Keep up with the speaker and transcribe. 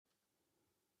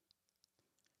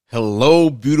Hello,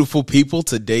 beautiful people.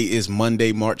 Today is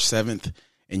Monday, March 7th,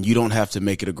 and you don't have to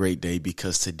make it a great day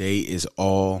because today is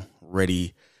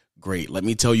already great. Let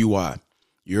me tell you why.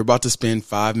 You're about to spend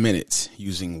 5 minutes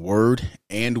using word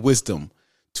and wisdom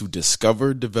to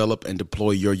discover, develop, and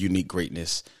deploy your unique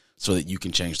greatness so that you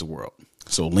can change the world.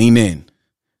 So lean in.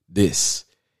 This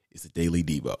is the Daily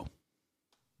Devo.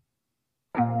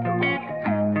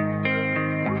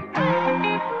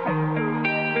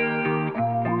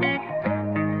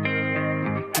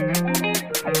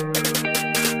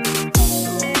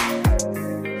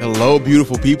 Hello,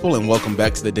 beautiful people, and welcome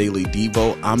back to the Daily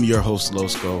Devo. I'm your host,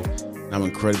 Losco, and I'm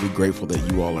incredibly grateful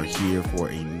that you all are here for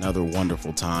another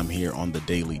wonderful time here on the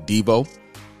Daily Devo.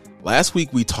 Last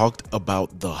week, we talked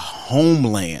about the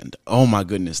homeland. Oh, my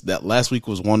goodness. That last week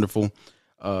was wonderful.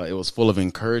 It was full of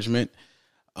encouragement.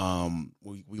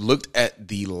 We looked at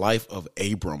the life of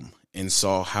Abram and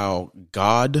saw how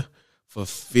God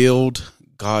fulfilled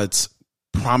God's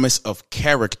promise of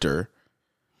character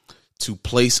to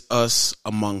place us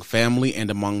among family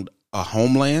and among a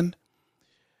homeland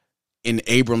in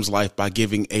Abram's life by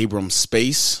giving Abram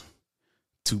space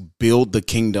to build the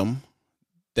kingdom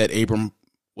that Abram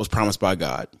was promised by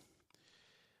God,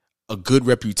 a good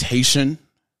reputation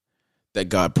that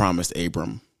God promised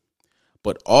Abram,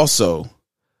 but also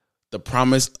the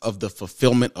promise of the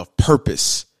fulfillment of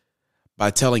purpose by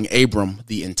telling Abram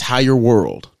the entire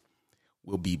world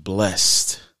will be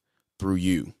blessed through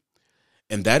you.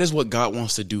 And that is what God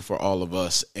wants to do for all of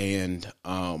us. And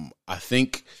I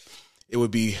think it would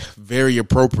be very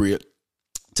appropriate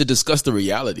to discuss the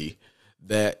reality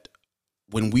that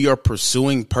when we are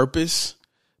pursuing purpose,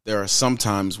 there are some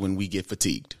times when we get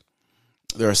fatigued.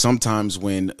 There are some times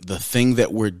when the thing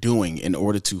that we're doing in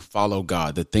order to follow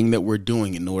God, the thing that we're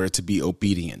doing in order to be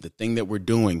obedient, the thing that we're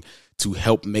doing to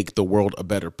help make the world a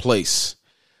better place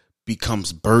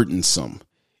becomes burdensome.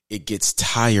 It gets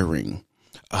tiring.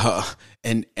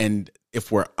 And if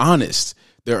we're honest,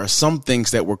 there are some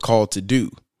things that we're called to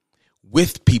do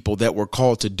with people that we're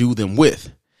called to do them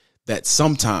with that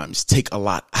sometimes take a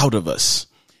lot out of us.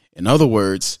 In other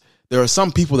words, there are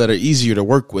some people that are easier to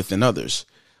work with than others,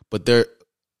 but the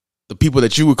people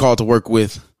that you would call to work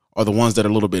with are the ones that are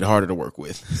a little bit harder to work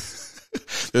with.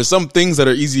 There's some things that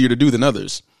are easier to do than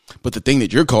others, but the thing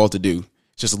that you're called to do is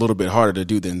just a little bit harder to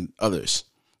do than others.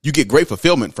 You get great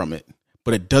fulfillment from it,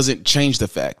 but it doesn't change the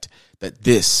fact that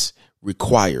this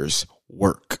requires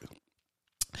work.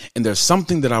 And there's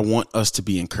something that I want us to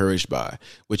be encouraged by,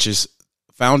 which is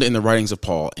found in the writings of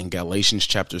Paul in Galatians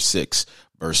chapter 6,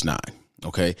 verse 9.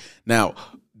 Okay. Now,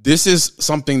 this is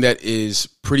something that is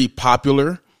pretty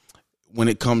popular when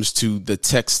it comes to the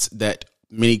text that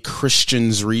many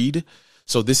Christians read.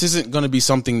 So this isn't going to be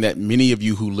something that many of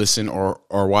you who listen or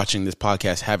are watching this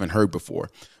podcast haven't heard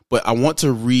before. But I want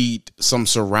to read some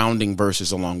surrounding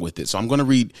verses along with it. So I'm going to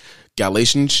read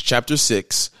Galatians chapter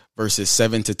 6, verses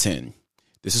 7 to 10.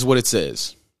 This is what it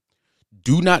says.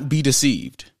 Do not be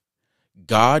deceived.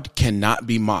 God cannot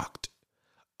be mocked.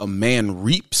 A man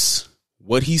reaps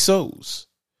what he sows.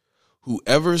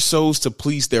 Whoever sows to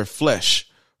please their flesh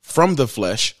from the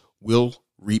flesh will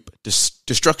reap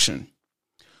destruction.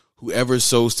 Whoever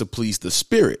sows to please the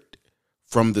Spirit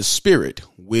from the Spirit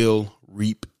will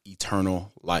reap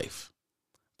eternal life.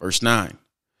 Verse 9,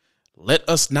 let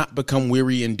us not become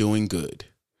weary in doing good,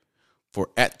 for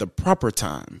at the proper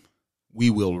time we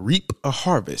will reap a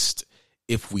harvest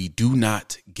if we do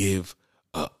not give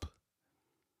up.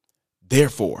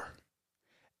 Therefore,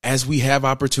 as we have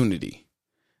opportunity,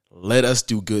 let us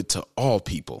do good to all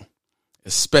people,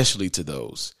 especially to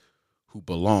those who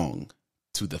belong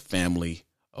to the family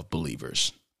of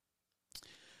believers.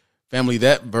 Family,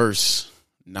 that verse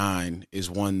 9 is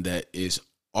one that is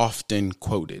often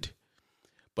quoted,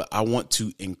 but I want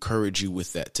to encourage you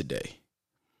with that today,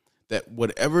 that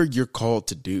whatever you're called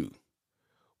to do,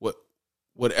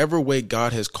 whatever way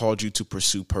God has called you to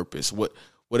pursue purpose,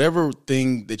 whatever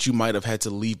thing that you might have had to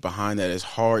leave behind that is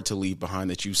hard to leave behind,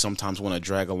 that you sometimes want to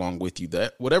drag along with you,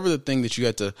 that whatever the thing that you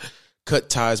had to cut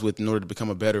ties with in order to become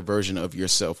a better version of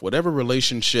yourself, whatever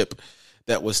relationship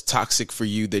that was toxic for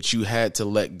you that you had to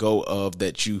let go of,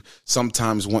 that you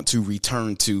sometimes want to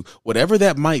return to, whatever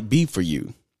that might be for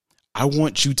you, I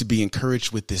want you to be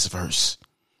encouraged with this verse.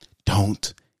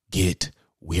 Don't get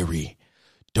weary.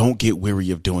 Don't get weary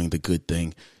of doing the good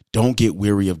thing. Don't get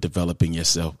weary of developing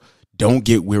yourself. Don't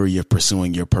get weary of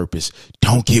pursuing your purpose.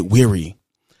 Don't get weary,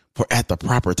 for at the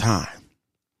proper time,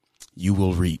 you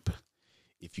will reap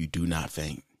if you do not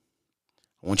faint.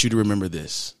 I want you to remember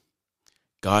this.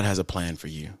 God has a plan for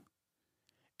you,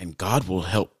 and God will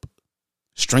help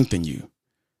strengthen you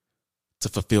to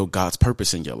fulfill God's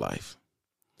purpose in your life.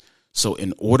 So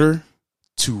in order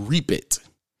to reap it,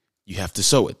 you have to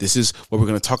sow it. This is what we're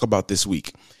going to talk about this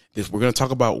week. We're going to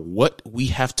talk about what we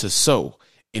have to sow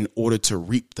in order to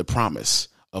reap the promise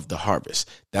of the harvest.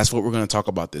 That's what we're going to talk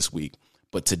about this week.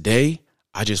 But today,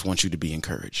 I just want you to be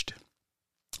encouraged.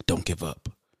 Don't give up.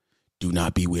 Do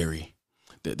not be weary.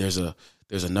 There's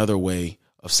another way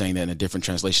of saying that in a different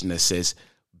translation that says,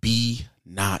 be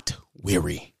not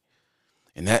weary.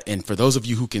 And for those of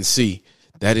you who can see,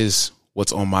 that is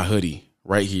what's on my hoodie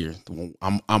right here.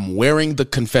 I'm wearing the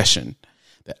confession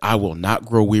that I will not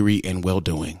grow weary in well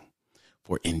doing,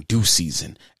 for in due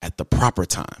season, at the proper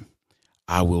time,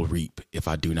 I will reap if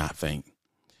I do not faint.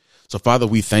 So, Father,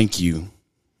 we thank you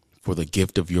for the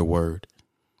gift of your word.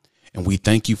 And we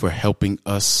thank you for helping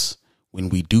us when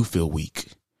we do feel weak.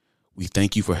 We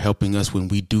thank you for helping us when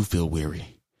we do feel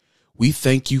weary. We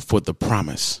thank you for the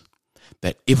promise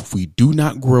that if we do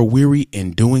not grow weary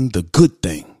in doing the good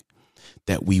thing,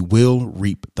 that we will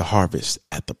reap the harvest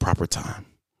at the proper time.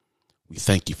 We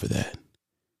thank you for that.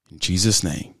 In Jesus'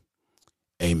 name,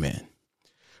 amen.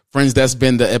 Friends, that's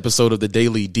been the episode of the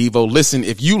Daily Devo. Listen,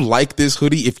 if you like this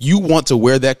hoodie, if you want to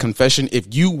wear that confession,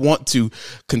 if you want to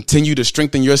continue to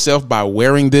strengthen yourself by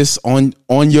wearing this on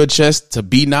your chest to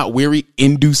be not weary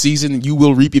in due season, you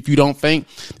will reap if you don't faint.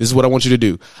 This is what I want you to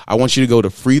do. I want you to go to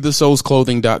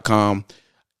freethesoulsclothing.com,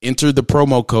 enter the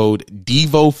promo code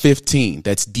DEVO15.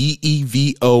 That's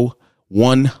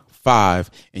DEVO15.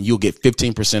 And you'll get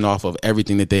 15% off of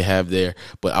everything that they have there.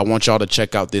 But I want y'all to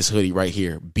check out this hoodie right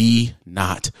here. Be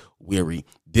not weary.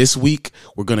 This week,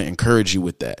 we're going to encourage you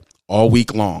with that all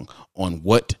week long on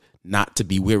what not to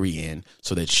be weary in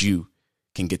so that you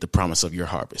can get the promise of your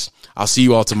harvest. I'll see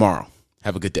you all tomorrow.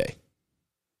 Have a good day.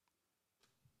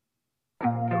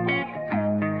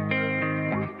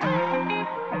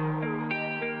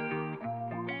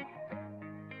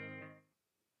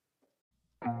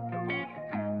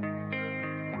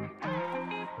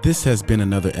 This has been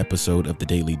another episode of the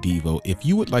Daily Devo. If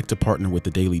you would like to partner with the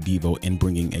Daily Devo in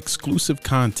bringing exclusive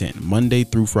content Monday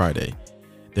through Friday,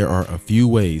 there are a few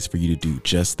ways for you to do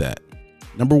just that.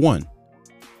 Number one,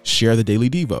 share the Daily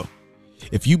Devo.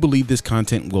 If you believe this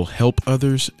content will help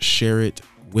others, share it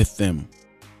with them.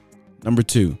 Number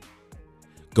two,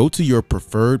 go to your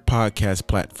preferred podcast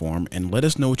platform and let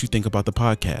us know what you think about the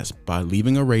podcast by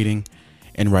leaving a rating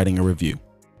and writing a review.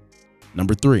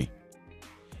 Number three,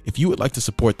 if you would like to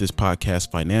support this podcast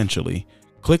financially,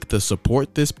 click the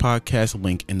Support This Podcast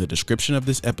link in the description of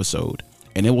this episode,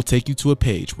 and it will take you to a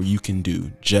page where you can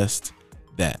do just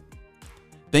that.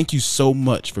 Thank you so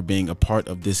much for being a part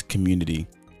of this community.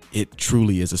 It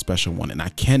truly is a special one, and I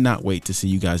cannot wait to see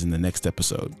you guys in the next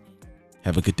episode.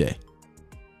 Have a good day.